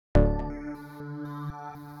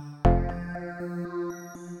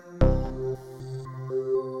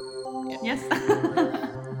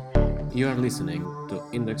You are listening to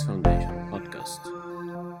Index Foundation podcast.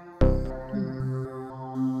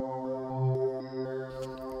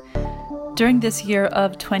 During this year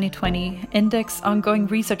of 2020, Index's ongoing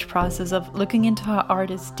research process of looking into how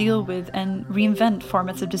artists deal with and reinvent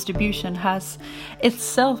formats of distribution has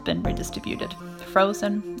itself been redistributed,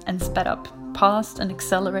 frozen and sped up, paused and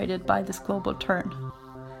accelerated by this global turn.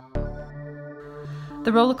 The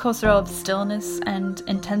rollercoaster of stillness and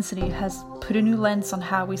intensity has put a new lens on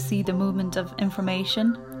how we see the movement of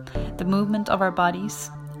information, the movement of our bodies,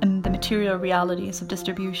 and the material realities of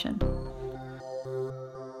distribution.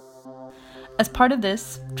 As part of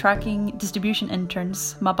this, tracking distribution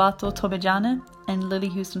interns Mmabatho Thobejane and Lili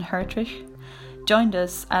Huston-Herterich joined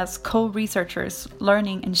us as co-researchers,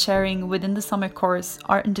 learning and sharing within the summer course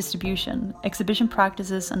Art and Distribution, Exhibition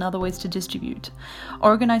Practices and Other Ways to Distribute,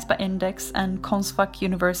 organized by Index and Konstfack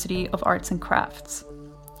University of Arts and Crafts.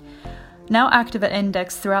 Now active at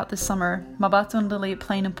Index throughout the summer, Mmabatho and Lili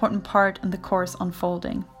play an important part in the course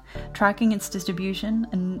unfolding, tracking its distribution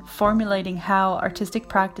and formulating how artistic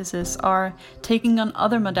practices are taking on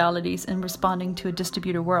other modalities in responding to a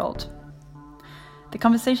distributed world. The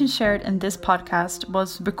conversation shared in this podcast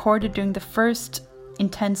was recorded during the first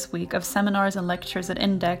intense week of seminars and lectures at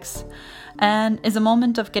Index, and is a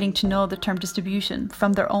moment of getting to know the term distribution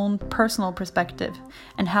from their own personal perspective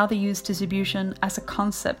and how they use distribution as a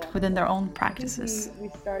concept within their own practices. We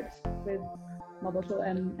start with Mmabatho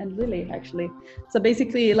and Lili, actually. So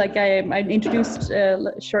basically, like I introduced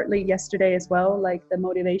shortly yesterday as well, like the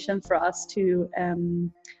motivation for us to,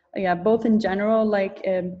 both in general,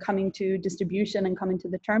 coming to distribution and coming to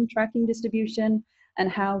the term tracking distribution, and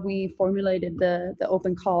how we formulated the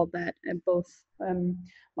open call that both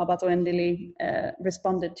Mmabatho and Lili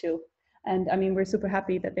responded to. And I mean, we're super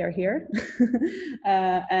happy that they're here.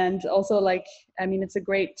 And also, it's a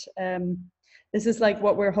great, this is like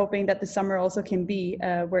what we're hoping that the summer also can be,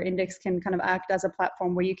 where Index can kind of act as a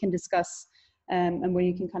platform where you can discuss and where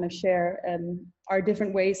you can kind of share our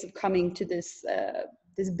different ways of coming to this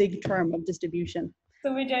this big term of distribution.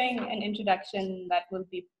 So we're doing an introduction that will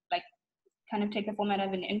be like kind of take the format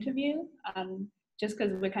of an interview, just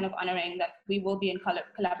because we're kind of honoring that we will be in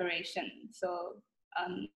collaboration. So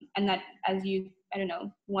and that as you,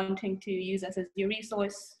 wanting to use us as your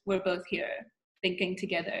resource, we're both here thinking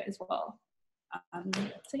together as well.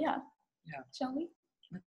 So yeah, shall we?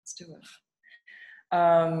 Let's do it.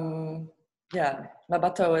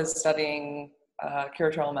 Mmabatho is studying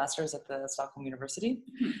curatorial masters at the Stockholm University,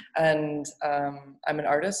 and I'm an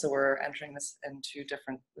artist, so we're entering this with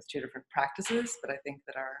two different practices, but I think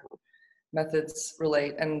that our methods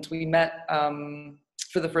relate. And we met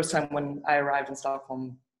for the first time when I arrived in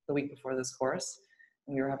Stockholm the week before this course.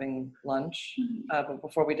 We were having lunch, but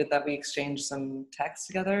before we did that, we exchanged some texts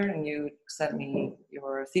together, and you sent me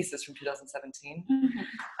your thesis from 2017.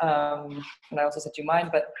 And I also sent you mine,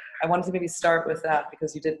 but I wanted to maybe start with that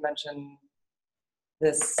because you did mention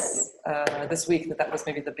this week that was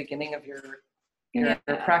maybe the beginning of your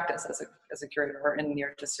practice as a curator or in the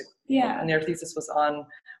artistic. And your thesis was on,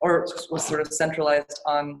 or was sort of centralized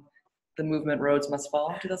on, the movement Roads Must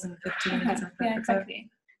Fall, 2015. Yeah, exactly.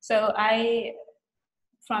 So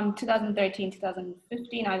from 2013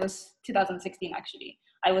 2015, 2016 actually,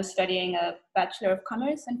 I was studying a Bachelor of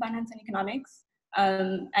Commerce in Finance and Economics,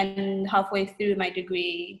 and halfway through my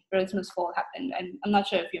degree, Roads Must Fall happened. And I'm not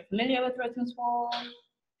sure if you're familiar with Roads Must Fall.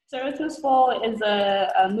 So Roads Must Fall is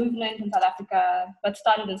a movement in South Africa, but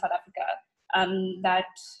started in South Africa,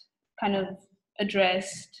 that kind of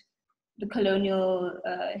addressed the colonial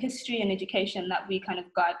history and education that we kind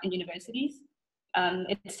of got in universities.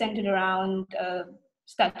 It's centered around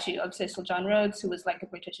statue of Cecil John Rhodes, who was like a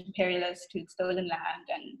British imperialist who'd stolen land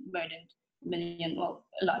and murdered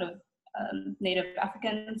a lot of Native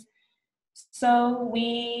Africans. So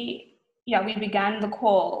we began the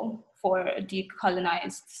call for a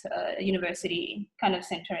decolonized university, kind of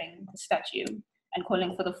centering the statue and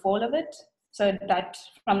calling for the fall of it. So that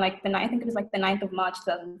from I think it was the 9th of March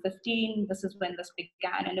 2015, this is when this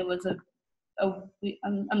began, and it was a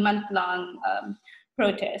month-long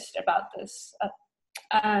protest about this.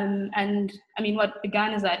 And I mean, what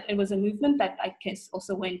began is that it was a movement that I guess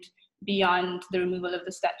also went beyond the removal of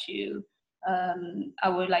the statue.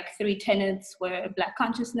 Our three tenets were Black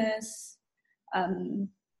consciousness, Black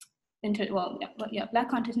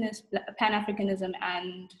consciousness, Pan-Africanism,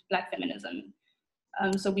 and Black feminism.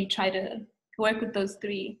 So we try to work with those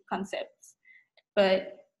three concepts,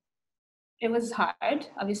 but it was hard,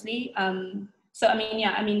 obviously. So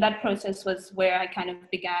that process was where I kind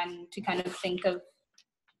of began to kind of think of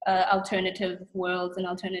alternative worlds and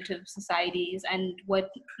alternative societies, and what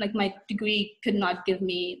like my degree could not give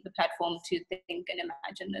me the platform to think and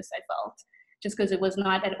imagine this, I felt, just because it was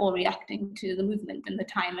not at all reacting to the movement and the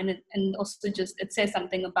time, and also just it says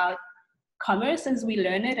something about commerce as we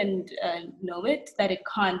learn it and know it, that it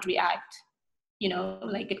can't react, you know,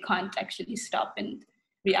 like it can't actually stop and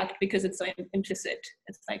react because it's so implicit.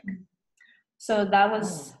 It's like, so that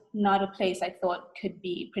was not a place I thought could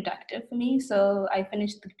be productive for me. So I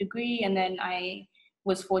finished the degree, and then I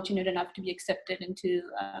was fortunate enough to be accepted into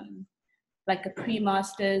like a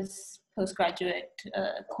pre-master's postgraduate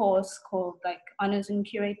course called like Honors in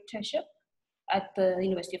Curatorship at the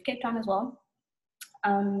University of Cape Town as well.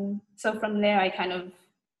 So from there, I kind of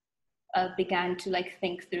began to like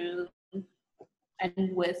think through,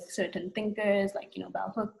 and with certain thinkers like, you know,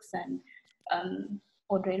 Bell Hooks and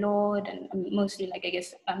Audre Lorde, and mostly like, I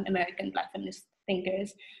guess, American Black feminist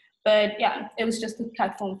thinkers. But yeah, it was just a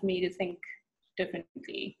platform for me to think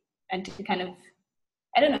differently and to kind of,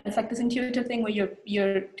 I don't know, it's like this intuitive thing where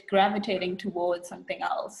you're gravitating towards something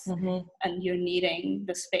else, and you're needing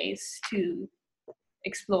the space to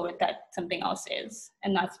explore what that something else is.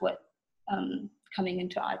 And that's what coming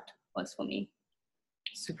into art was for me.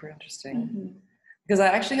 Super interesting. Because I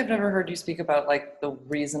actually have never heard you speak about like the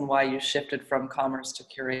reason why you shifted from commerce to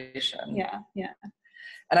curation. Yeah.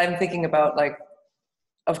 And I'm thinking about like,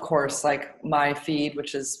 of course, like my feed,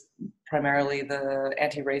 which is primarily the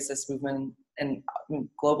anti-racist movement and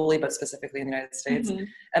globally, but specifically in the United States,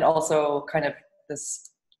 and also kind of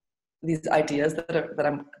these ideas that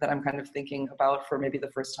I'm kind of thinking about for maybe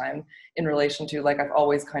the first time in relation to, like,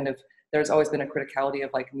 there's always been a criticality of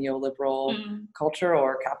like neoliberal culture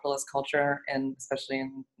or capitalist culture, and especially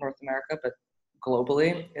in North America, but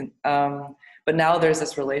globally. But now there's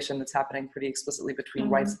this relation that's happening pretty explicitly between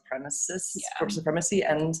white supremacy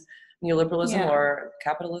and neoliberalism or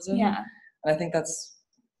capitalism. Yeah. And I think that's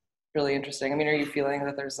really interesting. I mean, are you feeling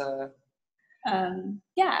that there's a...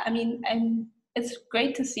 Yeah, I mean, and it's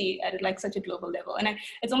great to see at like such a global level. And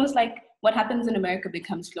it's almost like what happens in America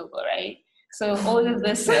becomes global, right? So all of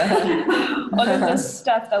this, all of this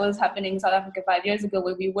stuff that was happening in South Africa 5 years ago,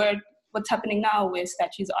 what's happening now, where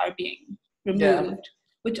statues are being removed,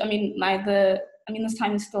 which I mean, this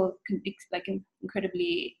time is still like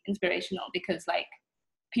incredibly inspirational, because like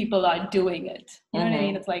people are doing it. You know what I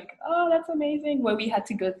mean? It's like, oh, that's amazing. Where we had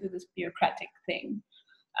to go through this bureaucratic thing.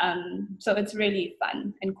 So it's really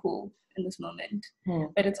fun and cool in this moment.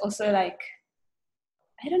 But it's also like,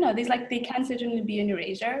 I don't know, they can certainly be an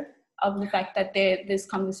erasure of the fact that this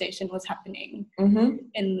conversation was happening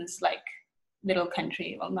in this like little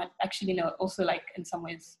country. Well, not actually, no, also like in some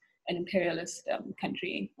ways an imperialist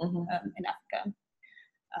country in Africa.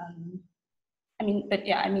 I mean, but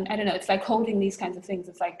yeah, I mean, I don't know, it's like holding these kinds of things.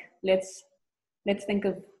 It's like, let's think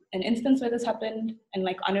of an instance where this happened and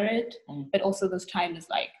like honor it, but also this time is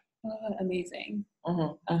like amazing.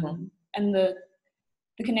 And the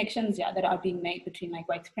connections, that are being made between like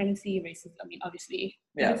white supremacy, racism. I mean, obviously,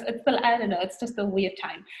 it's still, I don't know, it's just a weird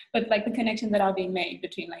time. But like the connections that are being made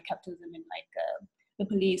between like capitalism and like the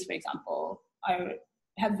police, for example,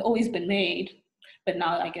 have always been made, but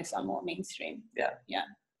now I guess are more mainstream.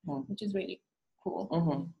 Which is really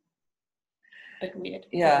cool. But weird.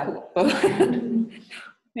 Yeah. But cool.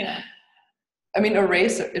 Yeah. I mean,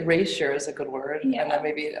 erasure is a good word, and that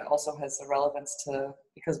maybe it also has a relevance to,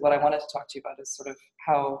 because what I wanted to talk to you about is sort of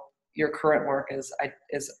how your current work is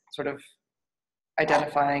sort of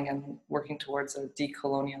identifying and working towards a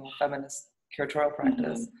decolonial feminist curatorial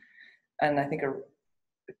practice. And I think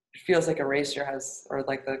it feels like erasure has, or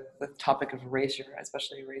like the topic of erasure,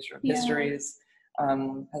 especially erasure of histories,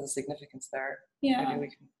 has a significance there. Yeah. Maybe we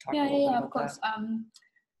can talk a little bit about of course. that.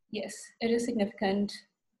 Yes, it is significant.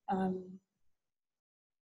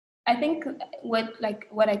 I think what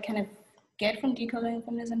I kind of get from decolonial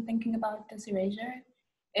feminism, thinking about this erasure,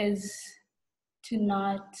 is to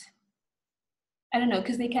not, I don't know,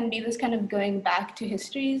 because they can be this kind of going back to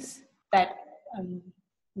histories that, I'm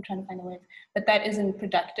trying to find a word, but that isn't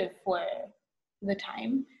productive for the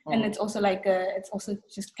time. And it's also like, it's also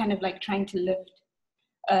just kind of like trying to lift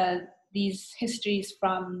these histories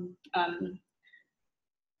from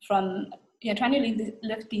trying to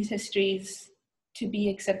lift these histories to be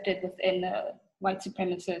accepted within a white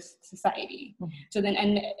supremacist society. So then,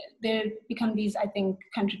 and there become these, I think,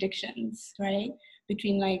 contradictions, right?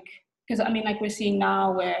 Between like, because I mean, like we're seeing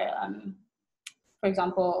now where, for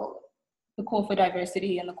example, the call for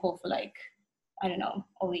diversity and the call for like, I don't know,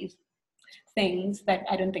 all these things that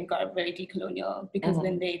I don't think are very decolonial, because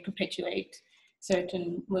then they perpetuate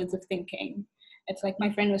certain modes of thinking. It's like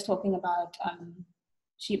my friend was talking about,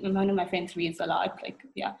 one of my friends reads a lot, like,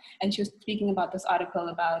 yeah, and she was speaking about this article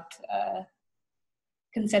about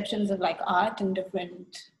conceptions of like art in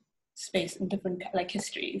different space, in different like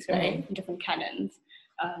histories, right, in different canons,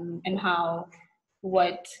 and how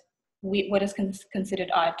what is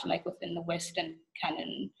considered art like within the Western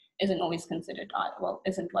canon isn't always considered art, well,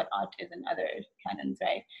 isn't what art is in other canons,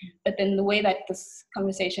 right? But then the way that this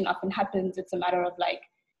conversation often happens, it's a matter of like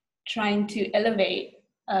trying to elevate,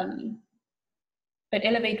 but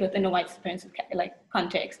elevate within a white supremacist like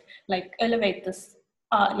context, like elevate this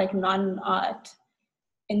art, like non-art,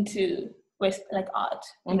 into West, like art,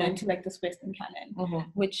 you know, into like this Western canon,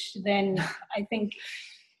 which then I think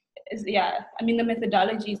is, yeah, I mean, the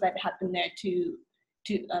methodologies that happen there to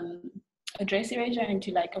address erasure and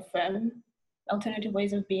to like affirm alternative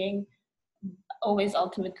ways of being always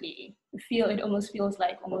ultimately it almost feels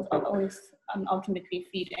like always ultimately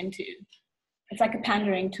feed into, it's like a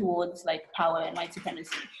pandering towards like power and white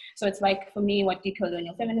supremacy. So it's like, for me, what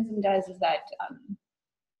decolonial feminism does is that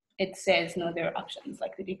it says, no, there are options.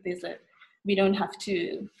 Like I don't have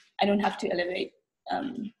to elevate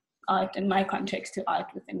art in my context to art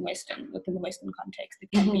within the Western context.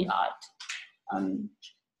 It can be art.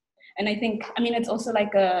 And I think, I mean, it's also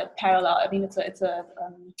like a parallel. I mean, it's a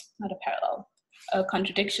not a parallel, a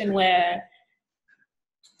contradiction where,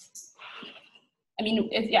 I mean,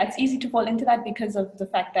 it's easy to fall into that because of the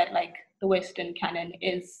fact that like the Western canon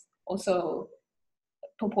is also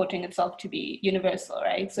purporting itself to be universal,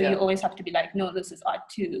 right? So you always have to be like, no, this is art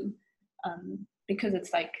too, because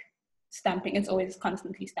it's like stamping, it's always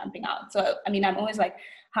constantly stamping out. So I mean, I'm always like,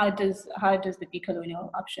 how does the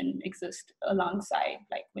decolonial option exist alongside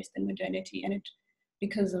like Western modernity? And it,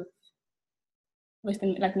 because of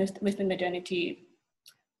Western modernity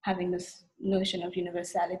having this notion of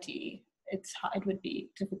universality, it would be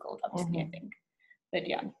difficult, obviously, I think. But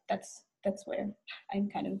yeah, that's where I'm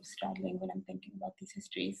kind of straddling when I'm thinking about these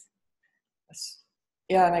histories.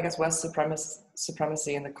 Yeah, and I guess West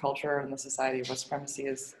supremacy in the culture and the society of West supremacy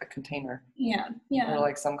is a container. Yeah. Or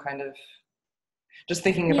like some kind of, just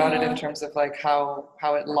thinking about it in terms of like how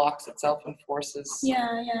it locks itself and forces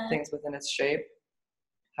things within its shape.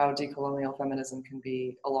 How decolonial feminism can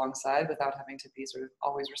be alongside without having to be sort of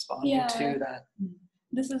always responding to that.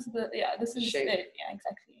 This is shape. it. Yeah,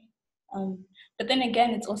 exactly. But then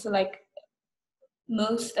again, it's also like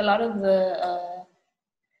a lot of the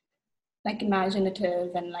like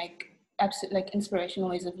imaginative and like absolute like inspirational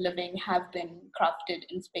ways of living have been crafted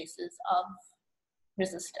in spaces of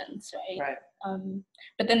resistance, right?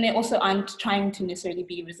 But then they also aren't trying to necessarily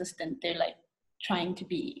be resistant. They're like trying to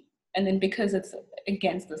be, and then because it's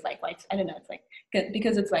against this like white, I don't know, it's like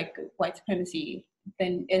because it's like white supremacy,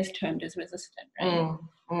 then is termed as resistant, right?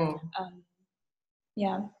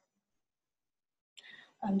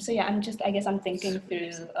 So yeah, I guess I'm thinking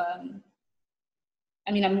through,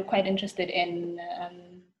 I mean, I'm quite interested in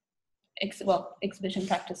exhibition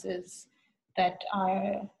practices that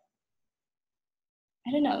are,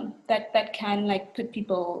 I don't know, that can like put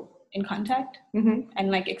people in contact,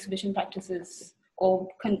 and like exhibition practices or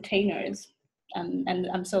containers. And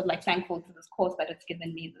I'm so like thankful to this course that it's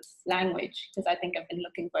given me this language, because I think I've been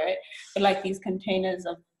looking for it. But like these containers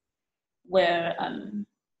of where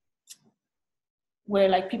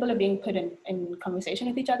like people are being put in conversation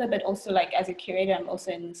with each other, but also like as a curator, I'm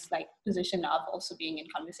also in this like position of also being in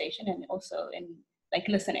conversation and also in like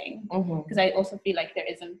listening, because I also feel like there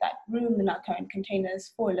isn't that room in our current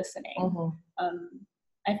containers for listening.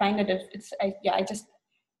 I find that if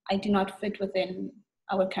I do not fit within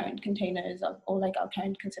our current containers or like our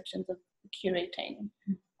current conceptions of curating.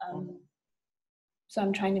 So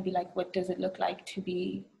I'm trying to be like, what does it look like to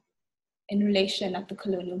be in relation at the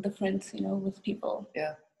colonial difference, you know, with people.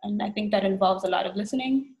 Yeah. And I think that involves a lot of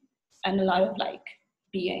listening and a lot of like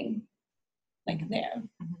being like there.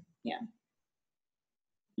 Yeah.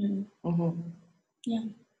 Yeah.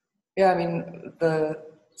 Yeah, I mean,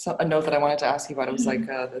 a note that I wanted to ask you about, it was like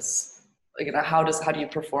this, like how do you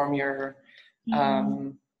perform your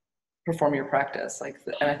practice? Like,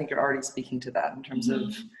 and I think you're already speaking to that in terms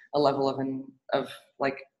of a level of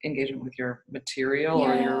like engagement with your material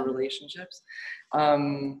or your relationships.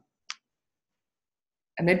 And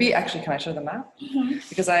maybe actually, can I show the map?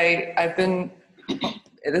 Because I've been,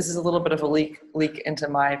 this is a little bit of a leak into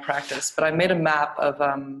my practice, but I made a map of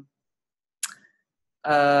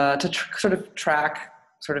sort of track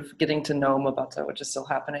sort of getting to know Mmabatho, which is still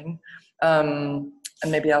happening. And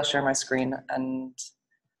maybe I'll share my screen and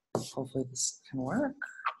hopefully this can work.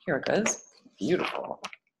 Here it goes. Beautiful.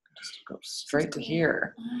 Just go straight to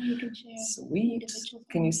here. You can share. Sweet.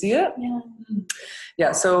 Can you see it? Yeah.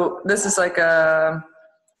 Yeah, so this is like a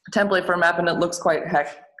template for a map, and it looks quite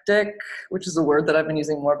hectic, which is a word that I've been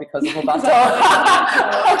using more because of Mmabatho.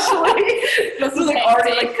 Actually, this is like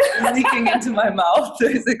already like leaking into my mouth,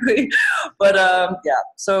 basically. But yeah,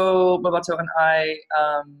 so Mmabatho and I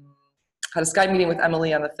had a Skype meeting with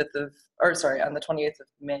Emily on the 28th of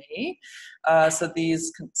May. So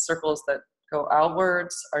these circles that go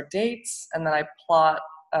outwards are dates, and then I plot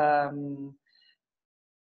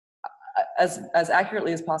as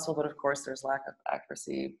accurately as possible, but of course there's lack of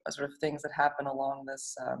accuracy, sort of things that happen along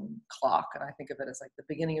this clock, and I think of it as like the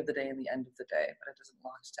beginning of the day and the end of the day, but it doesn't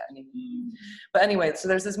launch to any. But anyway, so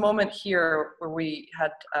there's this moment here where we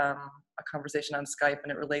had a conversation on Skype,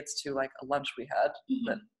 and it relates to like a lunch we had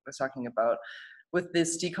that I was talking about, with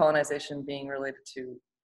this decolonization being related to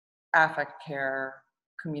affect care,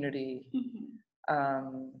 community,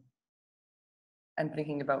 and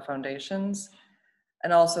thinking about foundations.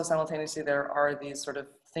 And also simultaneously, there are these sort of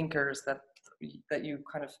thinkers that you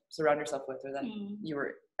kind of surround yourself with, or that you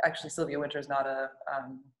were actually, Sylvia Winter is not a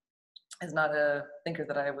thinker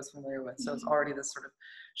that I was familiar with. So it's already this sort of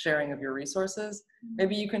sharing of your resources.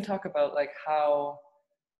 Maybe you can talk about like how,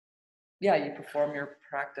 you perform your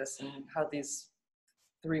practice and how these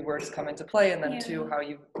three words come into play, and then two, how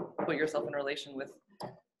you put yourself in relation with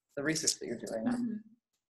the research that you're doing.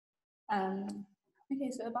 Okay,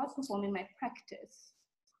 so about performing my practice,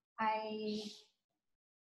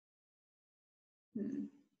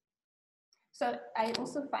 So I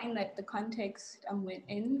also find that the context I'm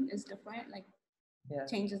within is different, like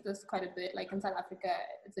changes this quite a bit. Like in South Africa,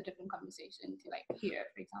 it's a different conversation to like here,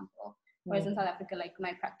 for example. Whereas in South Africa, like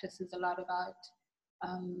my practice is a lot about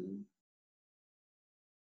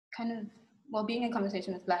being in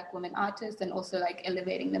conversation with Black women artists, and also like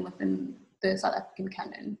elevating them within the South African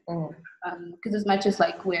canon. Because as much as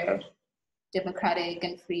like we're democratic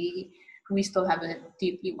and free, we still have a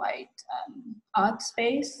deeply white art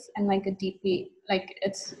space, and like a deeply, like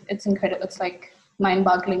it's incredible. It's like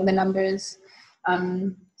mind-boggling, the numbers.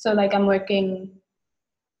 So like I've been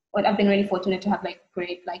really fortunate to have like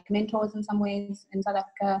great like mentors in some ways in South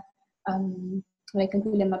Africa. Like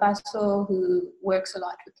Mmabatho, who works a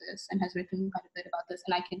lot with this and has written quite a bit about this,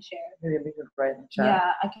 and I can share. Maybe we could write in the chat.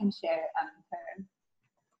 Yeah, I can share her.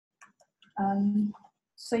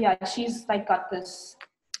 So yeah, she's like got this.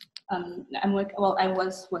 I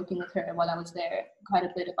was working with her while I was there quite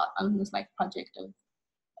a bit about this like project of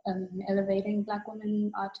elevating Black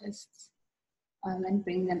women artists and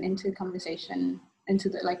bringing them into conversation, into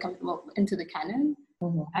the canon,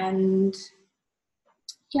 and.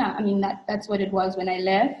 Yeah, I mean, that's what it was when I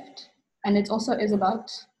left. And it also is about,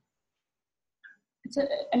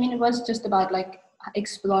 it was just about like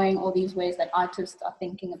exploring all these ways that artists are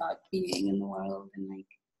thinking about being in the world. And like,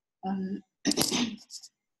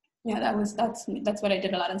 that's what I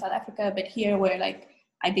did a lot in South Africa. But here where like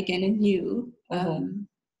I begin anew,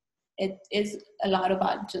 it is a lot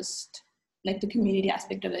about just like the community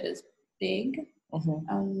aspect of it is big.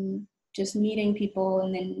 Just meeting people,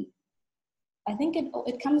 and then I think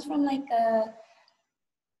it comes from like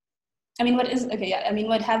what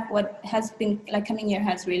has been like coming here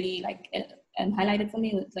has really like highlighted for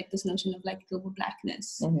me with like this notion of like global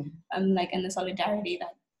Blackness, like, and the solidarity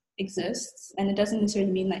that exists. And it doesn't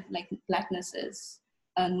necessarily mean that like Blackness is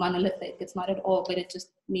monolithic. It's not at all, but it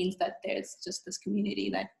just means that there's just this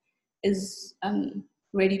community that is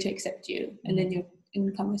ready to accept you, and then you're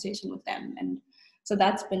in conversation with them. And so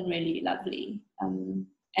that's been really lovely.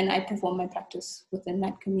 And I perform my practice within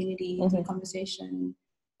that community, through conversation,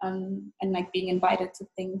 and like being invited to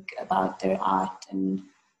think about their art, and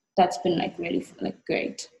that's been like really like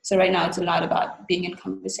great. So right now it's a lot about being in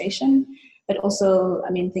conversation, but also,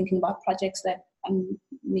 I mean, thinking about projects that I'm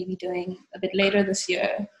maybe doing a bit later this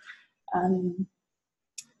year.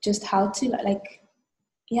 Just how to like,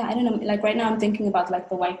 I don't know, like right now I'm thinking about like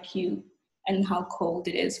the white cube and how cold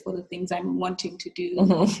it is for the things I'm wanting to do.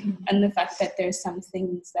 And the fact that there's some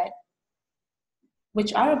things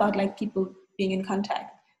which are about like people being in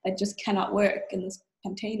contact that just cannot work in this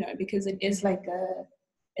container, because it is like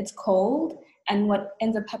it's cold, and what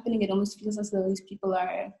ends up happening, it almost feels as though these people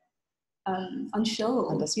are on show,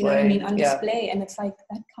 on display. You know what I mean, on display, and it's like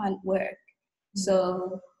that can't work.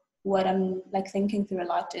 So what I'm like thinking through a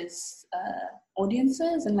lot is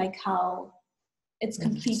audiences, and like how it's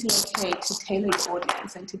completely okay to tailor your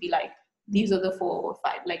audience and to be like, these are the 4 or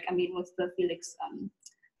 5, like, I mean, with the Felix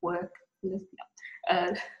work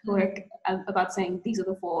about saying these are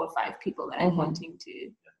the 4 or 5 people that I'm wanting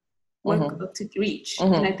to work to reach.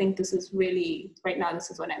 And I think this is really, right now,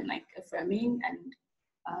 this is what I'm like affirming, and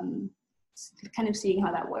kind of seeing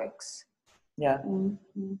how that works. Yeah.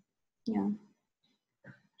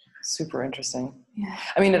 Super interesting. Yeah.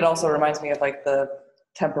 I mean, it also reminds me of like the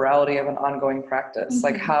temporality of an ongoing practice,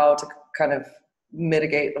 like how to kind of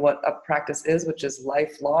mitigate what a practice is, which is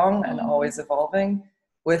lifelong and always evolving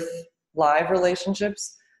with live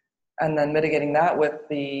relationships, and then mitigating that with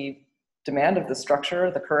the demand of the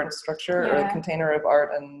structure, the current structure or the container of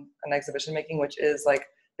art and exhibition making, which is like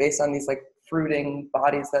based on these like fruiting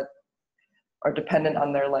bodies that are dependent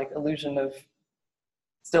on their like illusion of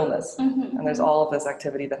stillness. And there's all of this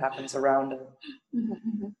activity that happens around it.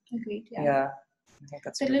 Agreed. Yeah. I think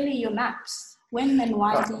that's so Lili, your maps. When and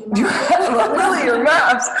why do you map? Lili, your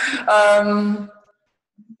maps.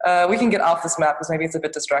 We can get off this map because maybe it's a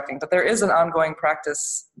bit distracting, but there is an ongoing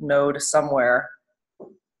practice node somewhere.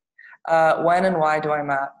 When and why do I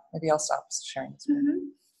map? Maybe I'll stop sharing this.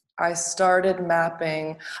 I started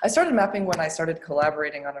mapping when I started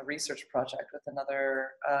collaborating on a research project with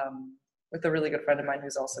with a really good friend of mine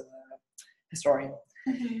who's also a historian.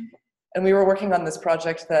 And we were working on this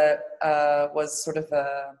project that was sort of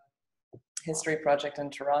a history project in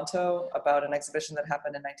Toronto about an exhibition that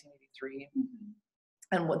happened in 1983.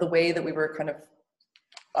 And the way that we were kind of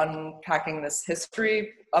unpacking this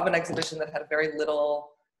history of an exhibition that had very little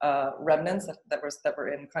remnants that were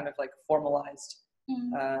in kind of like formalized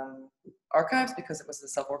archives, because it was a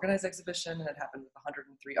self-organized exhibition and it happened with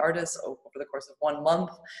 103 artists over the course of 1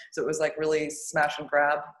 month. So it was like really smash and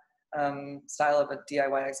grab style of a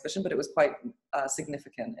DIY exhibition, but it was quite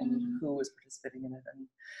significant in who was participating in it.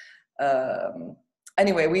 And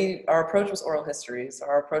anyway, our approach was oral history. So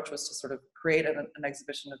our approach was to sort of create an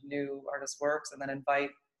exhibition of new artists' works and then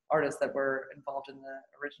invite artists that were involved in the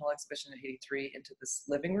original exhibition in 83 into this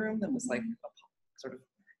living room that was like a sort of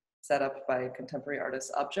set up by contemporary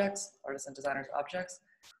artists and designers' objects,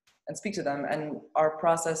 and speak to them. And our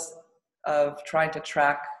process of trying to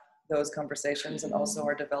track those conversations and also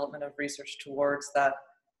our development of research towards that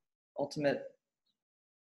ultimate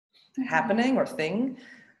happening or thing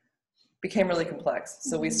became really complex.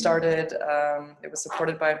 So we started, it was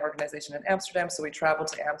supported by an organization in Amsterdam. So we traveled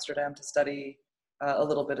to Amsterdam to study a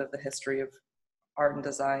little bit of the history of art and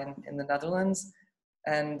design in the Netherlands.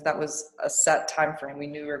 And that was a set time frame. We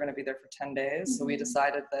knew we were going to be there for 10 days. So we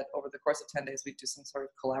decided that over the course of 10 days, we'd do some sort of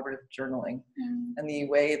collaborative journaling. And the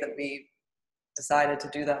way that we decided to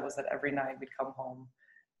do that was that every night we'd come home,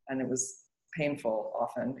 and it was painful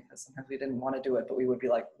often because sometimes we didn't want to do it, but we would be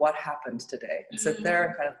like, what happened today? And sit there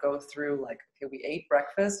and kind of go through like, okay, we ate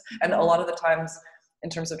breakfast. And a lot of the times in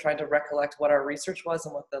terms of trying to recollect what our research was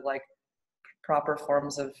and what the like proper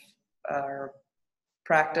forms of our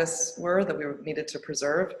practice were that we needed to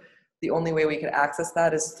preserve, the only way we could access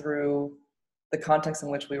that is through the context in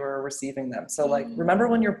which we were receiving them. So like, remember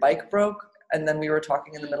when your bike broke and then we were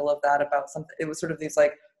talking in the middle of that about something? It was sort of these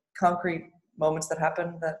like concrete moments that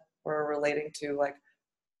happened that were relating to like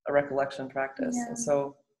a recollection practice. And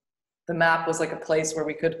so the map was like a place where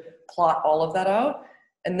we could plot all of that out,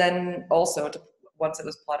 and then also once it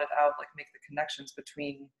was plotted out, like make the connections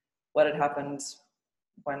between what had happened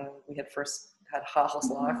when we had first had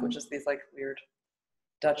hagelslag, which is these like weird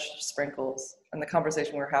Dutch sprinkles, and the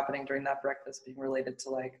conversation we were happening during that breakfast being related to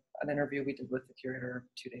like an interview we did with the curator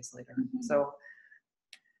 2 days later. So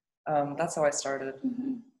that's how I started.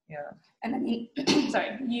 Yeah. And I mean,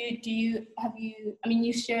 sorry,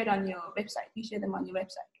 you shared on your website. You share them on your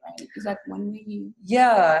website, right? Is that one way you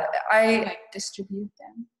like distribute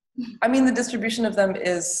them? I mean, the distribution of them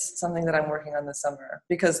is something that I'm working on this summer,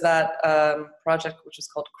 because that project, which is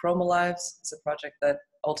called Chroma Lives, is a project that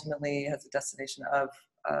ultimately has a destination of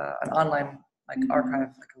an online like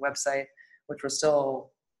archive, like a website, which we're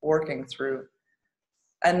still working through.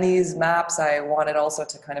 And these maps, I wanted also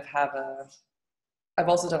to kind of have I've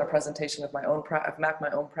also done a presentation of my own, I've mapped my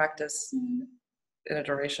own practice in a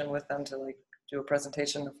duration with them to like do a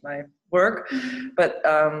presentation of my work. But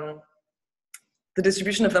the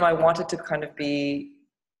distribution of them, I wanted to kind of be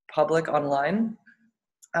public online.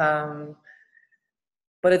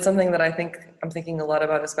 But it's something that I'm thinking a lot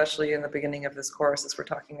about, especially in the beginning of this course, as we're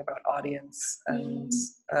talking about audience and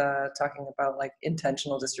talking about like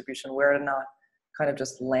intentional distribution, where to not kind of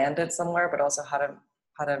just land it somewhere, but also how to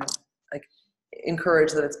like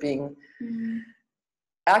encourage that it's being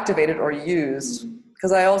activated or used.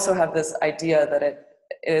 Because I also have this idea that it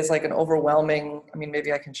is like an overwhelming, I mean,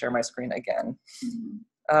 maybe I can share my screen again.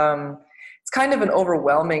 It's kind of an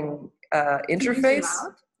overwhelming interface.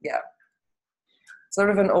 Yeah. Sort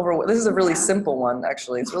of this is a really simple one,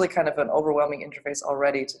 actually. It's really kind of an overwhelming interface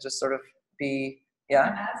already to just sort of be,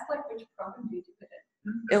 Ask like which program do you put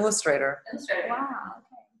it? Illustrator. Illustrator. Wow.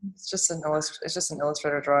 Okay. It's just an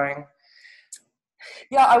Illustrator drawing.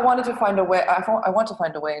 Yeah, I wanted to find a way. I want to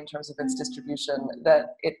find a way in terms of its distribution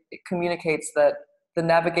that it communicates that the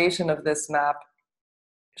navigation of this map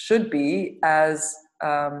should be as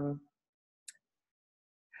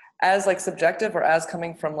like subjective or as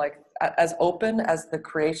coming from like as open as the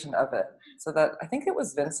creation of it. So that I think it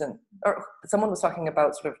was Vincent or someone was talking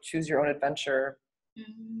about sort of choose your own adventure.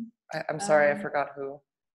 I'm sorry, I forgot who.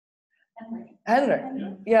 Henry.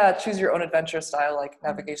 Yeah, choose your own adventure style, like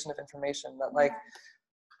navigation of information. That like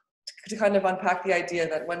to kind of unpack the idea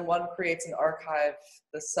that when one creates an archive,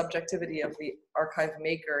 the subjectivity of the archive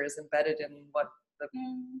maker is embedded in what the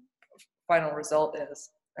final result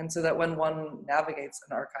is. And so that when one navigates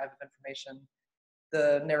an archive of information,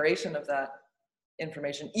 the narration of that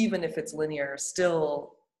information, even if it's linear,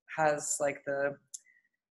 still has like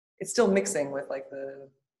it's still mixing with like the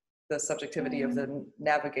subjectivity of the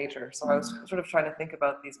navigator. So I was sort of trying to think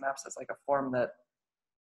about these maps as like a form that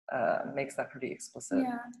makes that pretty explicit.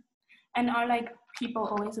 Yeah. And are like people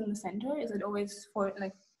always in the center? Is it always for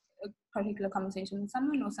like a particular conversation with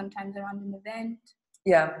someone, or sometimes around an event?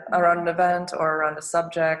 Yeah, around an event or around a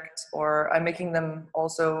subject, or I'm making them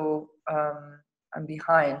also, I'm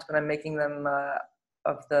behind, but I'm making them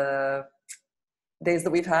of the days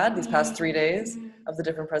that we've had, these past 3 days of the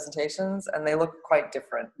different presentations, and they look quite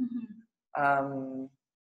different.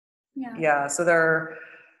 Yeah, so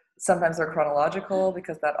sometimes they're chronological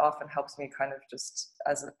because that often helps me kind of just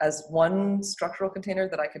as one structural container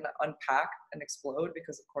that I can unpack and explode,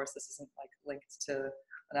 because of course this isn't like linked to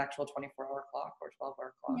an actual 24-hour clock or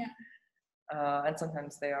 12-hour clock. And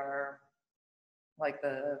sometimes they are like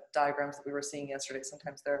the diagrams that we were seeing yesterday.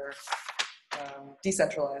 Sometimes they're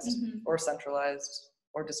decentralized or centralized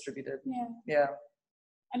or distributed. Yeah.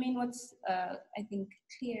 I mean, what's I think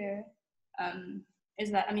clear is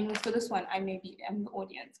that, I mean, for this one, I'm the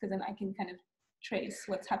audience, because then I can kind of trace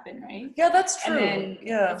what's happened, right? Yeah, that's true. And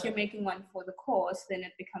then if you're making one for the course, then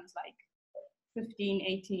it becomes like 15,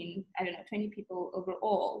 18, I don't know, 20 people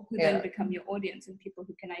overall who then become your audience and people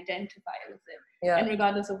who can identify with them. Yeah. And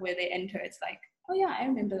regardless of where they enter, it's like, oh yeah, I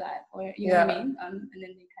remember that, or you know what I mean? And then they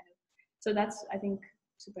kind of, so that's, I think,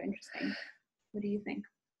 super interesting. What do you think?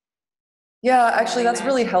 Yeah, actually, that's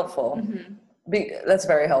really helpful. That's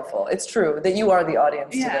very helpful. It's true that you are the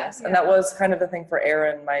audience to this. And that was kind of the thing for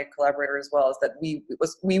Aaron, my collaborator as well, is that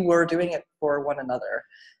we were doing it for one another.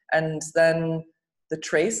 And then the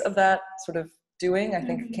trace of that sort of doing, I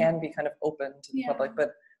think, can be kind of open to the public.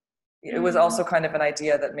 But it was also kind of an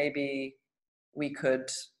idea that maybe we could,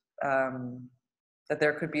 that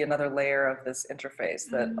there could be another layer of this interface,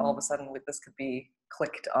 that all of a sudden this could be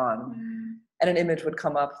clicked on and an image would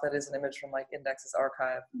come up that is an image from like Index's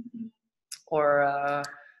archive, or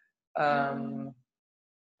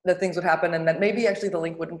that things would happen and that maybe actually the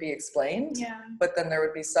link wouldn't be explained, but then there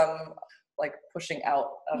would be some like pushing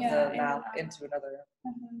out of the map into another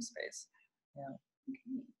space.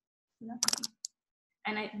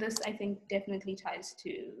 And this, I think, dedefinitely ties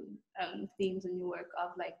to themes in your work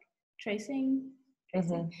of like tracing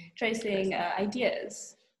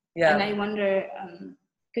ideas. And I wonder,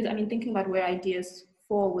 because I mean, thinking about where ideas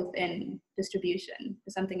fall within distribution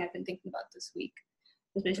is something I've been thinking about this week,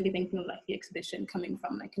 especially thinking of like the exhibition coming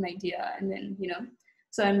from like an idea, and then, you know,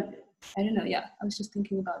 so I don't know, I was just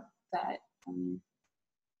thinking about that.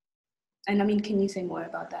 And I mean, can you say more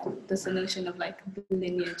about that? This notion of like the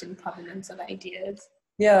lineage and provenance of ideas.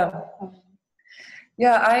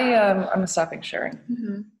 I'm stopping sharing.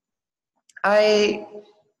 I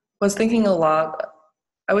was thinking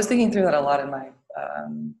through that a lot in my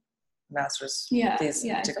master's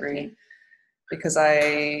thesis degree, because I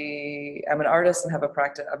am an artist and have a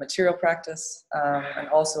material practice, and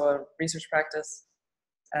also a research practice.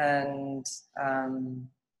 And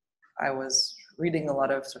I was reading a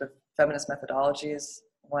lot of sort of feminist methodologies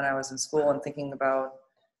when I was in school and thinking about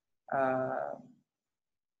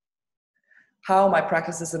how my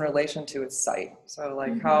practice is in relation to its site. So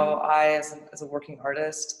like how I, as a working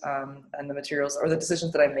artist, and the materials or the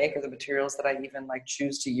decisions that I make or the materials that I even like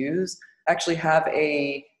choose to use actually have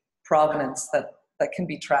a provenance that can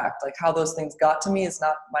be tracked. Like how those things got to me is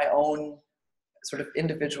not my own sort of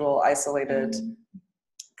individual isolated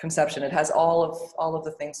conception. It has all of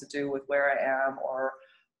the things to do with where I am,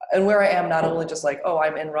 and where I am not only just like, oh,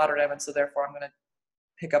 I'm in Rotterdam and so therefore I'm going to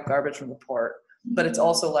pick up garbage from the port, but it's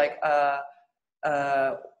also like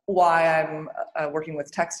why I'm working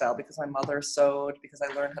with textile, because my mother sewed, because I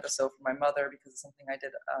learned how to sew from my mother, because it's something I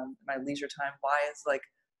did in my leisure time. Why is like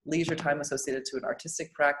leisure time associated to an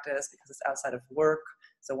artistic practice? Because it's outside of work.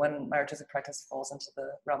 So when my artistic practice falls into the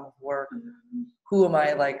realm of work, who am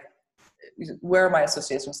I, like, where are my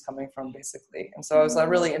associations coming from, basically? And so I was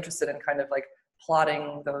really interested in kind of like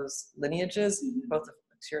plotting those lineages, both of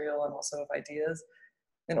material and also of ideas,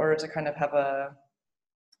 in order to kind of have a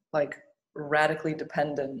like radically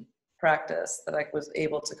dependent practice that I was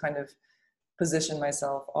able to kind of position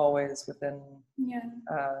myself always within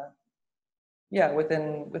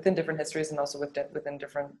within different histories, and also within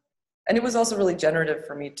different, and it was also really generative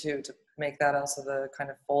for me too, to make that also the kind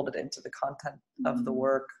of fold it into the content of the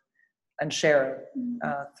work and share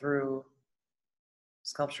it through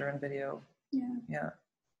sculpture and video.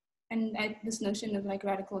 And this notion of like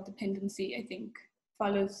radical dependency, I think,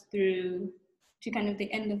 follows through to kind of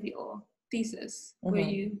the end of your thesis, where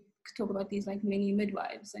you talk about these like many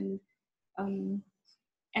midwives, and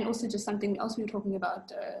also just something else we were talking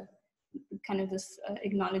about, kind of this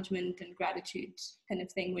acknowledgement and gratitude kind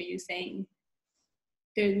of thing, where you're saying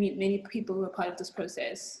there are many people who are part of this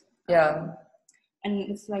process.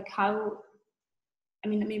 And it's like, how, I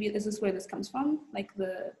mean, maybe this is where this comes from, like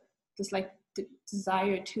this like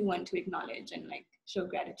desire to want to acknowledge and like show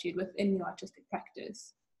gratitude within your artistic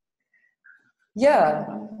practice.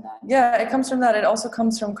 It comes from that. It also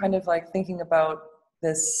comes from kind of like thinking about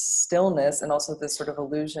this stillness and also this sort of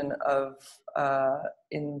illusion of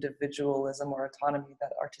individualism or autonomy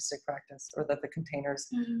that artistic practice, or that the containers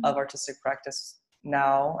of artistic practice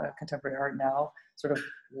now, contemporary art now, sort of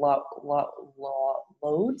lauds.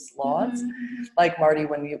 Like Marty,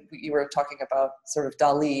 when you were talking about sort of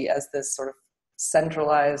Dali as this sort of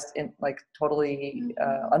centralized, like totally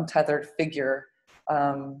untethered figure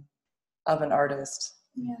of an artist,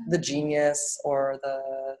 the genius, or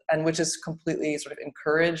and which is completely sort of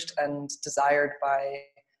encouraged and desired by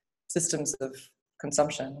systems of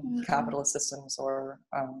consumption, capitalist systems, or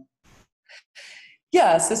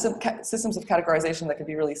systems of categorization that can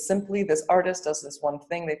be really simply, this artist does this one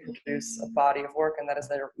thing, they produce a body of work, and that is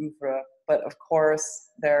their oeuvre. But of course,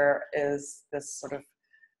 there is this sort of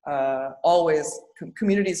always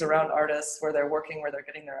communities around artists where they're working, where they're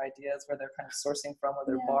getting their ideas, where they're kind of sourcing from, where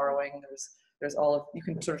they're borrowing. There's all of, you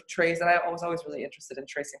can sort of trace, and I was always really interested in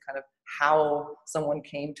tracing kind of how someone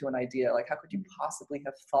came to an idea. Like, how could you possibly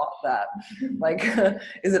have thought that? Like,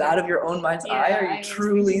 is it out of your own mind's eye? Are you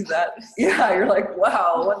truly that? Yeah, you're like,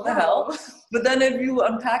 wow, what the hell? But then if you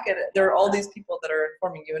unpack it, there are all these people that are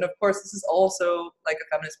informing you. And of course, this is also like a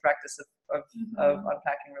feminist practice of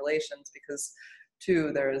unpacking relations, because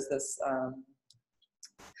too, there is this,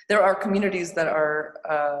 there are communities that are,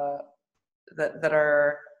 that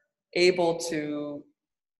are able to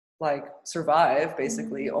like survive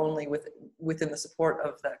basically only within the support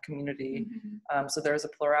of that community. So there's a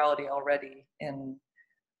plurality already in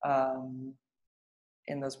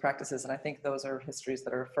those practices, and I think those are histories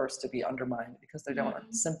that are first to be undermined, because they don't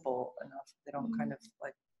aren't simple enough. They don't kind of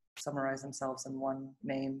like summarize themselves in one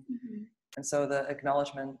name. And so the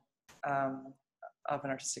acknowledgement of an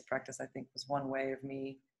artistic practice, I think, was one way of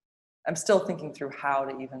me. I'm still thinking through how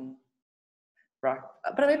to even rock,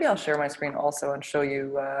 but maybe I'll share my screen also and show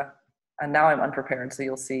you, and now I'm unprepared, so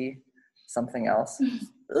you'll see something else.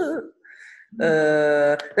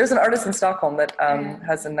 There's an artist in Stockholm that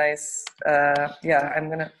has a nice,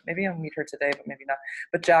 maybe I'll meet her today, but maybe not.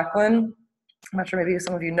 But Jacqueline, I'm not sure, maybe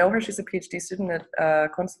some of you know her. She's a PhD student at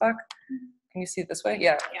Konstfack. Can you see it this way?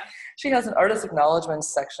 Yeah. She has an artist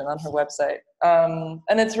acknowledgements section on her website.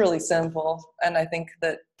 And it's really simple. And I think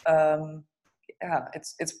that,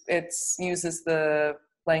 it's uses the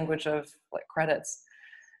language of like credits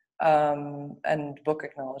and book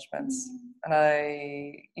acknowledgements.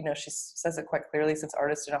 And she says it quite clearly: since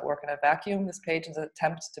artists do not work in a vacuum, this page is an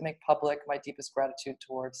attempt to make public my deepest gratitude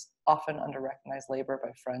towards often under-recognized labor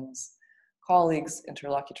by friends, colleagues,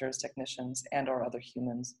 interlocutors, technicians, and or other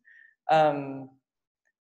humans. And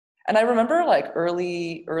I remember like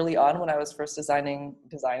early on when I was first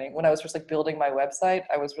when I was first like building my website,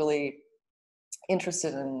 I was really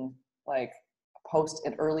interested in like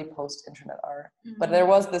early post-internet art. But there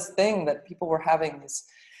was this thing that people were having this,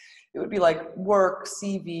 it would be like work,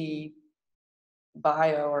 CV,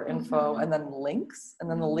 bio or info, and then links. And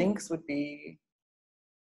then the links would be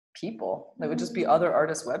people. It would just be other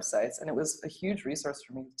artists' websites. And it was a huge resource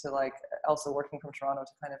for me to like, also working from Toronto,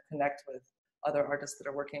 to kind of connect with other artists that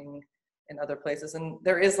are working in other places. And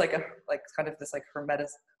there is like kind of this like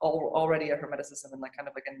already a hermeticism and like kind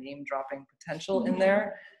of like a name dropping potential in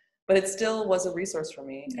there, but it still was a resource for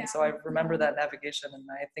me. And so I remember that navigation, and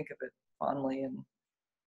I think of it fondly,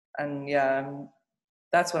 and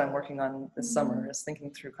that's what I'm working on this summer, is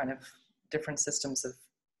thinking through kind of different systems of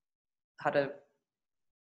how to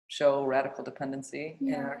show radical dependency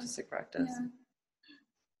in artistic practice.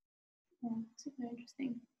 Yeah, super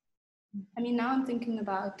interesting. I mean, now I'm thinking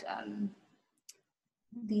about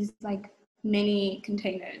these like many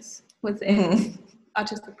containers within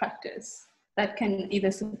artistic practice that can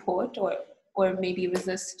either support or maybe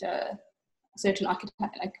resist certain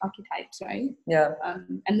archetypes, right? Yeah.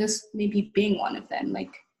 And this maybe being one of them,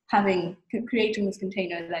 like creating this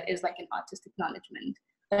container that is like an artist acknowledgement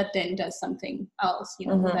that then does something else, you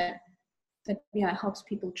know, that helps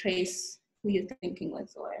people trace who you're thinking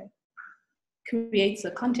with, or creates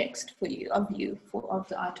a context for you of the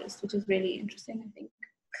artist, which is really interesting, I think.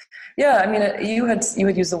 Yeah, I mean, you had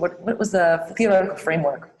used the word, what was the theoretical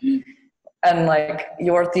framework? And like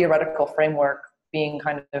your theoretical framework being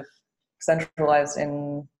kind of centralized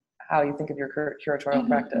in how you think of your curatorial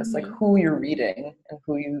practice, like who you're reading and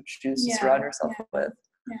who you choose to surround yourself with.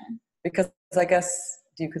 Yeah. Because I guess,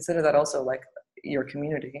 do you consider that also like your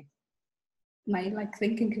community? My like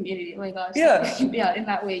thinking community, oh my gosh. Yeah. Yeah, in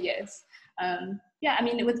that way, yes. Yeah, I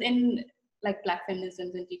mean, within like Black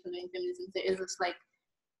feminisms and decolonial feminisms, there is this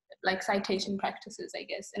like citation practices, I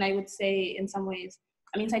guess. And I would say in some ways,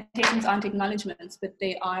 I mean, citations aren't acknowledgements, but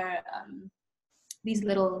they are these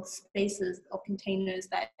little spaces or containers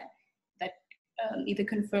that either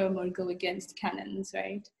confirm or go against canons,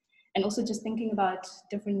 right? And also just thinking about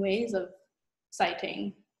different ways of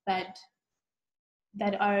citing that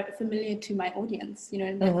are familiar to my audience, you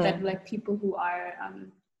know, that like people who are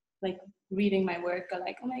like reading my work are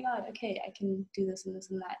like, oh my God, okay, I can do this and this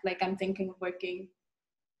and that. Like I'm thinking of working,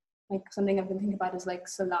 like something I've been thinking about is like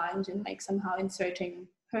Solange and like somehow inserting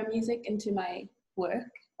her music into my work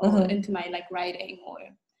or into my like writing, or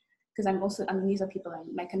because these are people not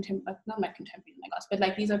my contemporary, oh my gosh, but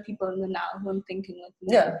like these are people in the now who I'm thinking with.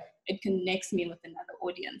 Yeah. It connects me with another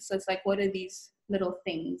audience. So it's like, what are these little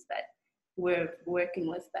things that we're working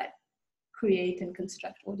with that create and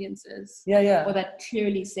construct audiences? Yeah. Or that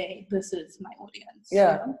clearly say, this is my audience.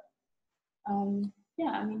 Yeah. You know?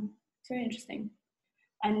 Yeah, I mean, it's very interesting.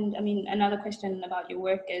 And I mean, another question about your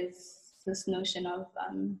work is this notion of,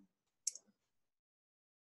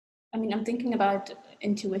 I mean, I'm thinking about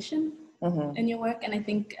intuition in your work, and I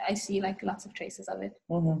think I see like lots of traces of it,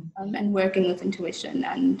 and working with intuition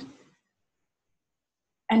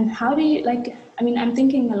and how do you like, I mean, I'm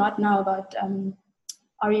thinking a lot now about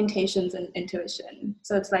orientations and intuition.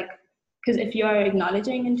 So it's like, because if you're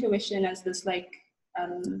acknowledging intuition as this like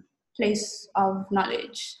place of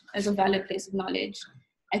knowledge, as a valid place of knowledge,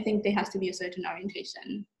 I think there has to be a certain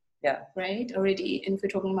orientation. Yeah. Right? Already, and if we're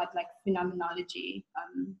talking about like phenomenology.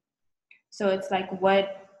 So it's like,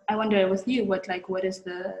 what, I wonder with you, what is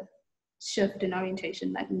the shift in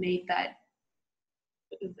orientation that made that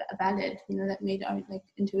valid, you know, that made our like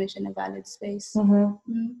intuition a valid space?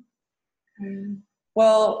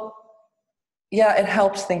 Well, yeah, it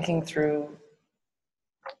helps thinking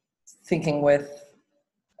with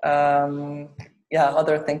other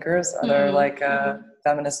thinkers, other like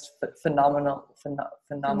feminist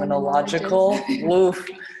phenomenological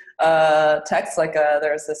texts. Like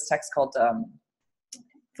there's this text called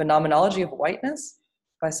Phenomenology of Whiteness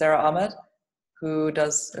by Sarah Ahmed, who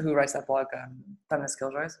writes that blog, Feminist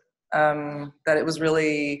Killjoys. That it was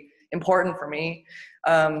really important for me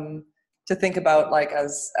to think about like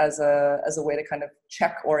as a way to kind of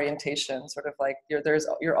check orientation, sort of like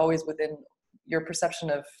you're always within your perception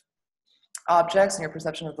of objects, and your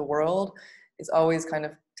perception of the world is always kind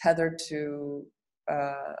of tethered to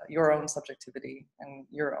your own subjectivity and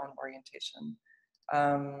your own orientation.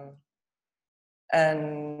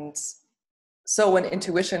 And so when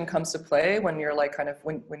intuition comes to play, when you're like kind of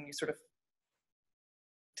when you sort of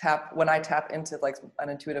when I tap into like an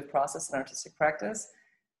intuitive process in artistic practice,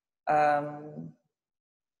 I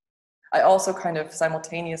also kind of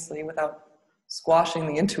simultaneously, without squashing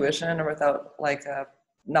the intuition or without like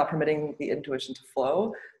not permitting the intuition to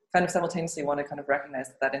flow, kind of simultaneously want to kind of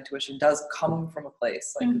recognize that intuition does come from a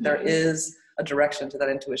place. Like there is a direction to that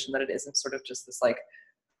intuition, that it isn't sort of just this like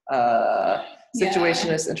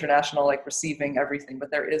situationist international like receiving everything,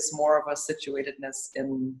 but there is more of a situatedness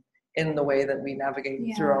in the way that we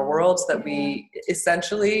navigate through our worlds that we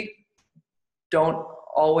essentially don't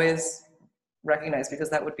always recognize, because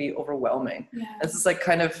that would be overwhelming. This is like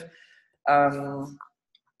kind of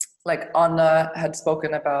like Anna had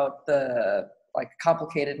spoken about the like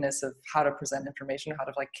complicatedness of how to present information, how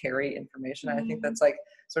to like carry information. I think that's like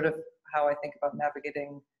sort of how I think about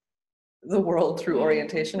navigating the world through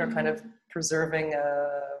orientation, or kind of preserving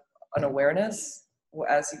an awareness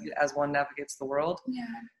as one navigates the world.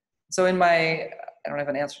 So I don't have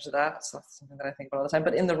an answer to that, so that's something that I think about all the time,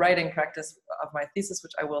 but in the writing practice of my thesis,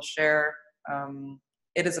 which I will share,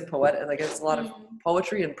 it is a poetic, like it's a lot of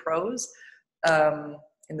poetry and prose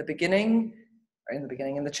in the beginning, in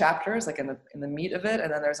the chapters, like in the meat of it,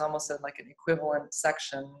 and then there's almost like an equivalent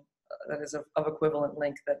section that is of equivalent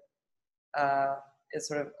length that is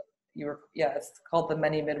sort of, it's called The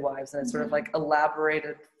Many Midwives, and it's sort of like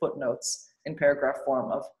elaborated footnotes in paragraph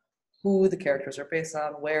form of who the characters are based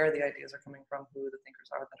on, where the ideas are coming from, who the thinkers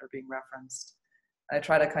are that are being referenced. And I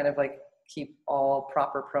try to kind of like keep all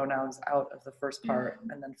proper pronouns out of the first part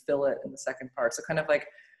and then fill it in the second part. So kind of like,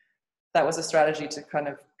 that was a strategy to kind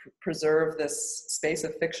of preserve this space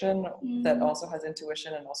of fiction that also has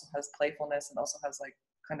intuition and also has playfulness and also has like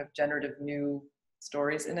kind of generative new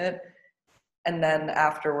stories in it. And then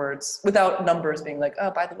afterwards, without numbers being like,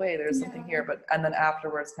 oh, by the way, there's something here, and then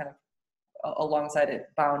afterwards kind of alongside it,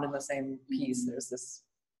 bound in the same piece, there's this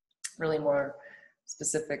really more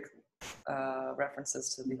specific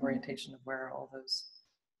references to the orientation of where all those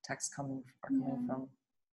texts are coming from.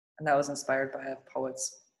 And that was inspired by a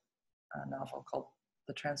poet's novel called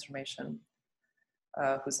The Transformation,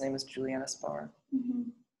 whose name is Juliana Spar.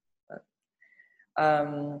 But,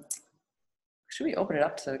 should we open it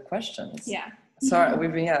up to questions? Yeah. Sorry,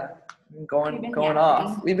 we've been going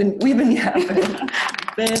off. We've been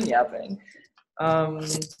yapping.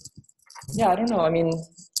 I don't know. I mean,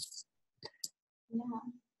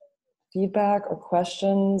 feedback or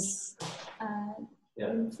questions?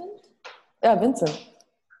 Vincent? Yeah, Vincent.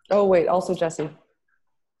 Oh wait, also Jesse.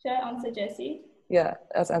 Should I answer Jesse? Yeah,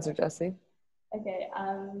 let's answer Jesse. Okay.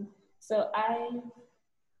 So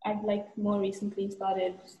I've like more recently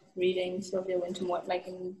started reading Sylvia Wintermore like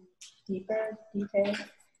in deeper detail,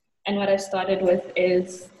 and what I started with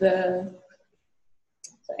is the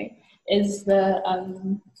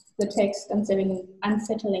text unsettling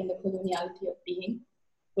the coloniality of being,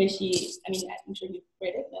 where she, I mean, I'm sure you've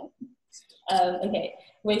read it, no?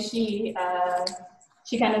 Where she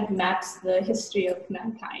kind of maps the history of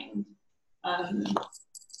mankind,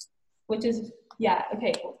 which is,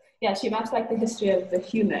 she maps like the history of the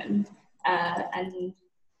human, and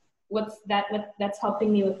what that's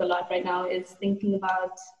helping me with a lot right now is thinking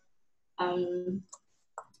about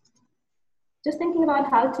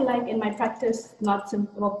how to, like, in my practice,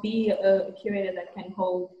 be a curator that can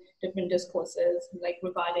hold different discourses, like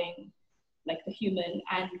regarding like the human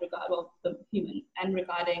and regarding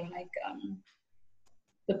like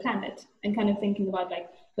the planet, and kind of thinking about like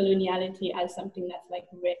coloniality as something that's like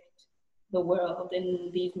wrecked the world in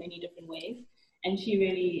these many different ways. And she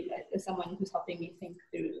really is someone who's helping me think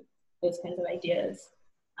through those kinds of ideas.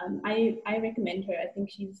 I recommend her. I think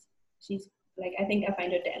she's like, I think I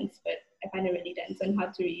find her dense, but I find her really dense and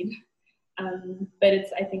hard to read. But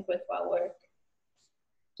it's, I think, worthwhile work.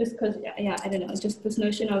 Just because, I don't know, just this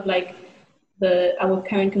notion of like our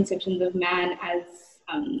current conceptions of man as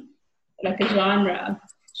like a genre.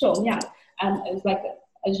 It's like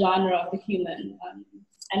a genre of the human.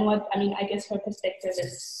 And what, I mean, I guess her perspective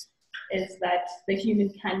is that the human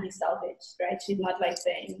can be salvaged, right? She's not like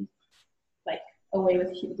saying like away with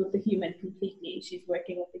the human completely. She's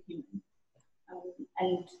working with the human.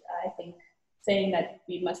 And I think saying that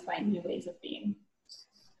we must find new ways of being.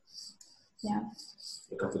 Yeah.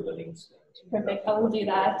 Perfect. I will do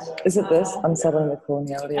that. Is it this? Unsettling the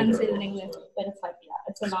coloniality? Unsettling the, but it's like,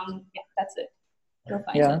 it's a long, that's it. You'll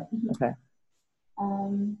find it. Okay.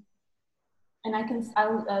 And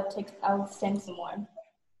I'll send some more.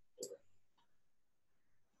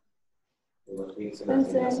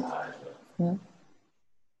 Vincent. Yeah.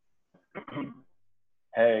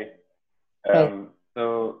 Hey. Hey.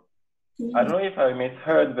 So I don't know if I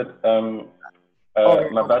misheard, but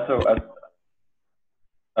Mmabatho.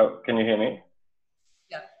 Oh, can you hear me?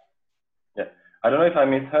 Yeah. Yeah. I don't know if I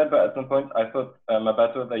misheard, but at some point I thought,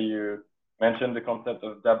 Mmabatho, that you mentioned the concept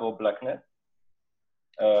of double blackness.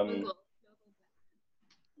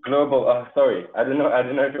 Global. Oh, sorry. I didn't know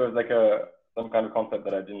if it was like some kind of concept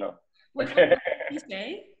that I didn't know. Wait, what did you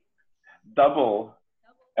say? Double.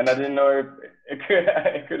 And I didn't know if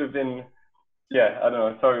it could have been. Yeah, I don't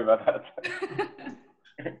know. Sorry about that.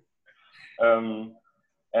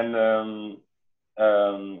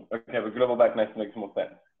 Okay, but global blackness makes more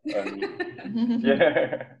sense. Yeah.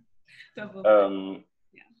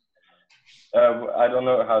 I don't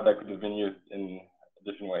know how that could have been used in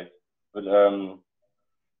different ways, but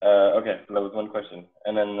okay. So that was one question,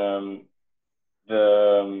 and then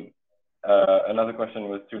another question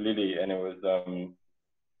was to Lili, and it was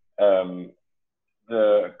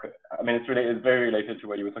I mean, it's very related to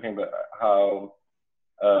what you were talking about.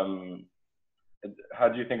 How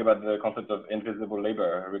do you think about the concept of invisible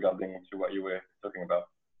labor regarding to what you were talking about,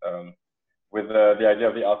 with the idea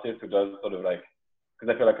of the artist who does sort of like,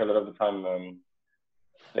 because I feel like a lot of the time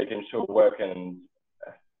they can show work and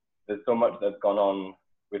there's so much that's gone on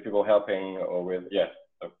with people helping or with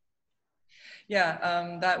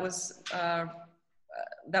Yeah, that was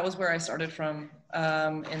where I started from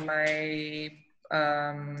in my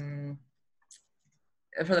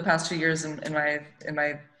for the past 2 years in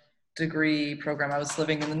my degree program. I was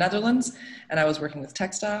living in the Netherlands, and I was working with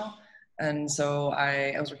textile. And so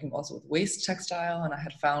I was working also with waste textile, and I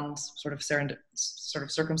had found sort of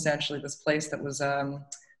circumstantially this place that was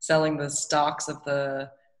selling the stocks of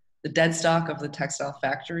the dead stock of the textile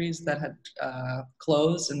factories that had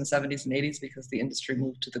closed in the 70s and 80s because the industry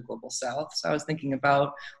moved to the global south. So I was thinking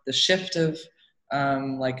about the shift of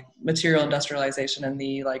like material industrialization and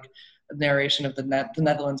the like narration of the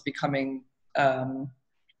Netherlands becoming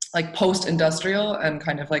like post-industrial and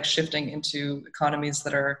kind of like shifting into economies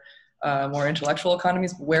that are more intellectual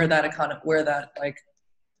economies. Why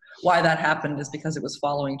that happened is because it was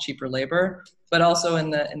following cheaper labor. But also in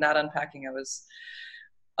that unpacking, I was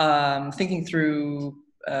thinking through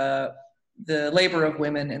the labor of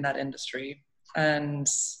women in that industry. And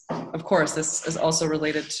of course, this is also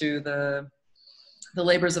related to the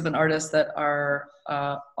labors of an artist that are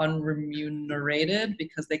unremunerated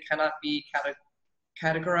because they cannot be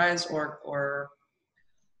categorized or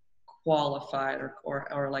qualified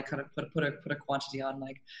or like kind of put a quantity on,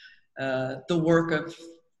 like the work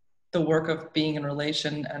of being in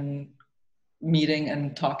relation and meeting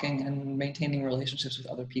and talking and maintaining relationships with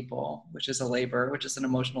other people, which is a labor, which is an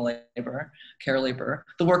emotional labor, care labor.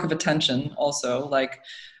 The work of attention also, like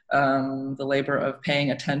the labor of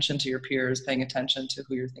paying attention to your peers, paying attention to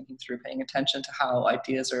who you're thinking through, paying attention to how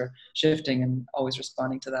ideas are shifting and always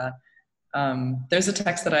responding to that. There's a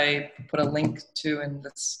text that I put a link to in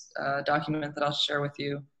this document that I'll share with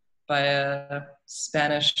you by a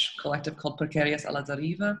Spanish collective called Precarias a la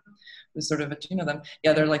Deriva, who's sort of, do you know them?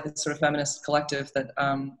 Yeah, they're like this sort of feminist collective that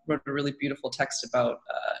wrote a really beautiful text about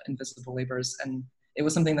invisible labors. And it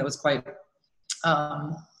was something that was quite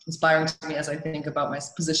inspiring to me as I think about my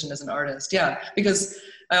position as an artist. Yeah, because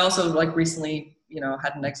I also like recently,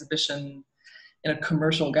 had an exhibition in a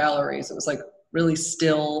commercial gallery. So it was like really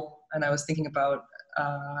still. And I was thinking about,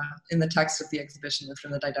 in the text of the exhibition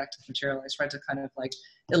within the didactic material, I tried to kind of like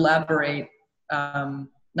elaborate,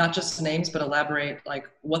 not just names, but elaborate like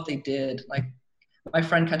what they did. Like my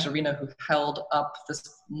friend Katerina, who held up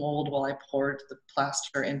this mold while I poured the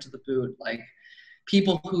plaster into the boot, like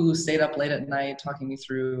people who stayed up late at night talking me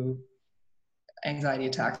through anxiety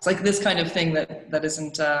attacks, like this kind of thing that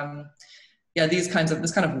isn't, this kind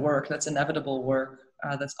of work, that's inevitable work.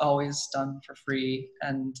 That's always done for free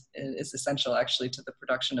and is essential actually to the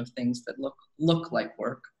production of things that look like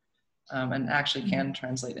work and actually can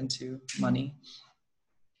translate into money.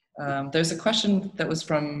 There's a question that was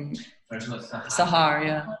from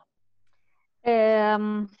Sahar, yeah.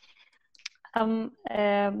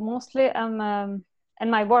 Mostly in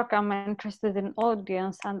my work I'm interested in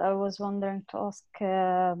audience, and I was wondering to ask,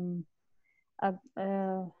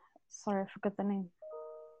 sorry, I forgot the name.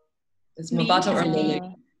 It's Mmabatho or Lili.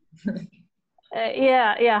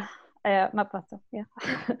 Mmabatho, yeah.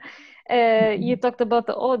 You talked about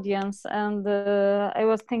the audience, and I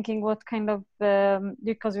was thinking what kind of,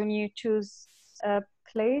 because when you choose a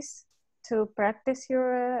place to practice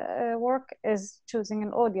your work is choosing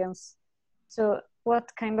an audience. So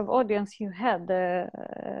what kind of audience you had,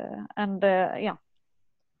 and yeah,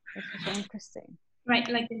 that's so interesting. Right,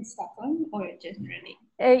 like in Stockholm or generally?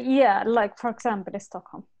 Yeah, like for example in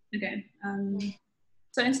Stockholm. Okay.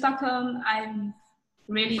 So in Stockholm, I've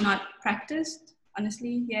really not practiced,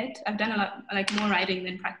 honestly, yet. I've done a lot, like more writing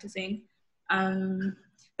than practicing.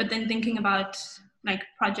 But then thinking about like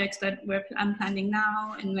projects that I'm planning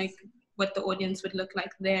now and like what the audience would look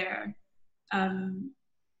like there. I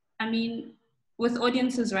mean, with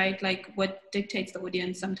audiences, right, like what dictates the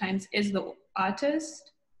audience sometimes is the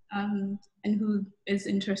artist and who is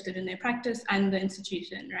interested in their practice and the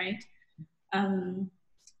institution, right?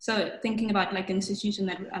 So thinking about like an institution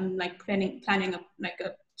that I'm like planning a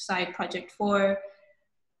side project for,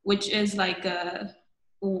 which is like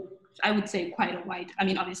I would say quite a wide, I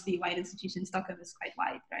mean, obviously wide institution, Stockholm is quite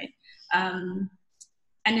wide, right?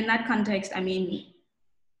 And in that context, I mean,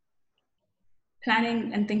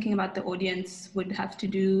 planning and thinking about the audience would have to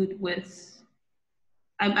do with,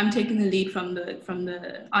 I'm taking the lead from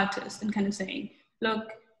the artist and kind of saying,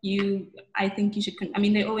 look, I think you should, I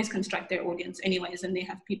mean, they always construct their audience anyways, and they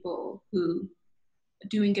have people who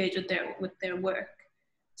do engage with their work.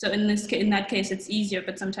 So in that case, it's easier,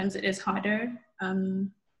 but sometimes it is harder.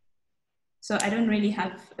 So I don't really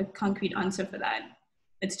have a concrete answer for that.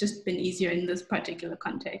 It's just been easier in this particular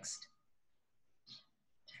context.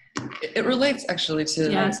 It relates actually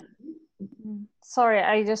to. Yeah. Sorry,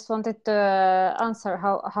 I just wanted to answer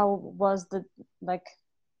how was the like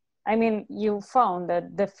I mean, you found a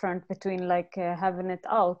difference between like having it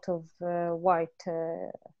out of white.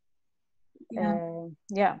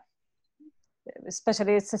 Yeah.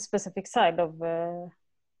 Especially it's a specific side of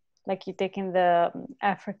like you taking the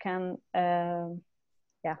African.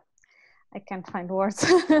 Yeah, I can't find words.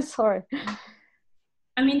 Sorry.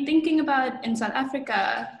 I mean, thinking about in South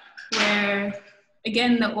Africa, where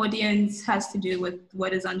again the audience has to do with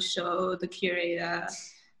what is on show, the curator,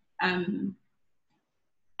 and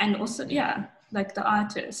also like the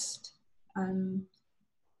artist. I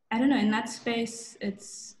don't know, in that space,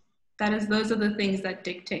 those are the things that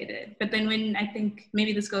dictate it. But then when I think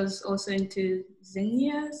maybe this goes also into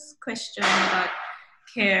Zinya's question about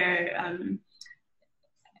care,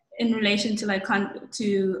 in relation to like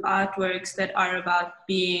to artworks that are about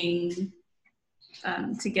being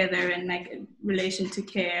together and like in relation to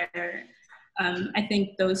care. I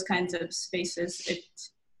think those kinds of spaces,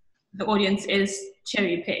 the audience is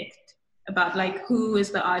cherry picked about like who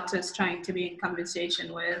is the artist trying to be in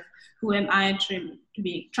conversation with, who am I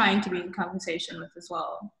trying to be in conversation with as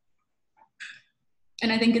well.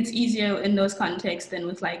 And I think it's easier in those contexts than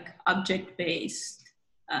with like object-based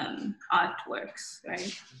artworks,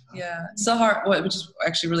 right? Yeah, Sahar, which is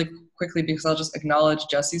actually really quickly, because I'll just acknowledge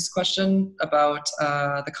Jesse's question about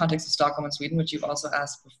the context of Stockholm and Sweden, which you've also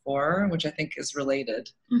asked before, which I think is related.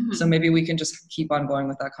 Mm-hmm. So maybe we can just keep on going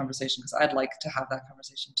with that conversation, because I'd like to have that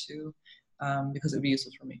conversation too, because it would be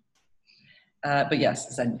useful for me. But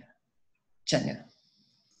yes, Jenya.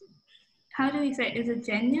 How do we say it? Is it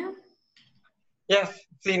Jenya? Yes,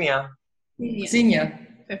 Xenia. Xenia.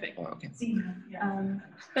 Perfect. Oh, okay.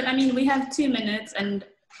 But I mean, we have 2 minutes and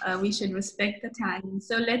we should respect the time.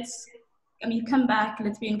 So let's come back,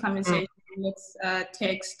 let's be in conversation, let's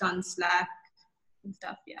text on Slack and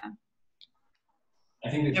stuff, yeah. I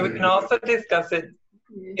think we can also discuss it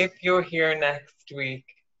if you're here next week,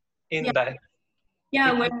 Index.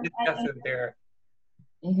 Yeah, we can discuss it there.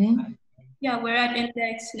 Mm-hmm. Yeah, we're at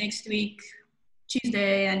Index next week.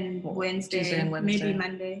 Tuesday and Wednesday, maybe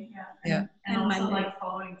Monday. Yeah. And also Monday. Like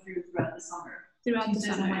following throughout the summer.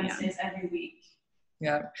 Tuesdays and Wednesdays every week.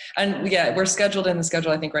 Yeah, and yeah, we're scheduled in the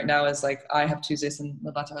schedule. I think right now is like I have Tuesdays and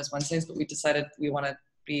Mmabatho has Wednesdays, but we decided we want to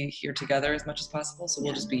be here together as much as possible, so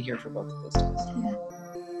we'll just be here for both of those days.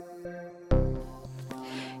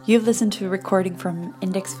 You've listened to a recording from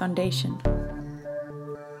Index Foundation.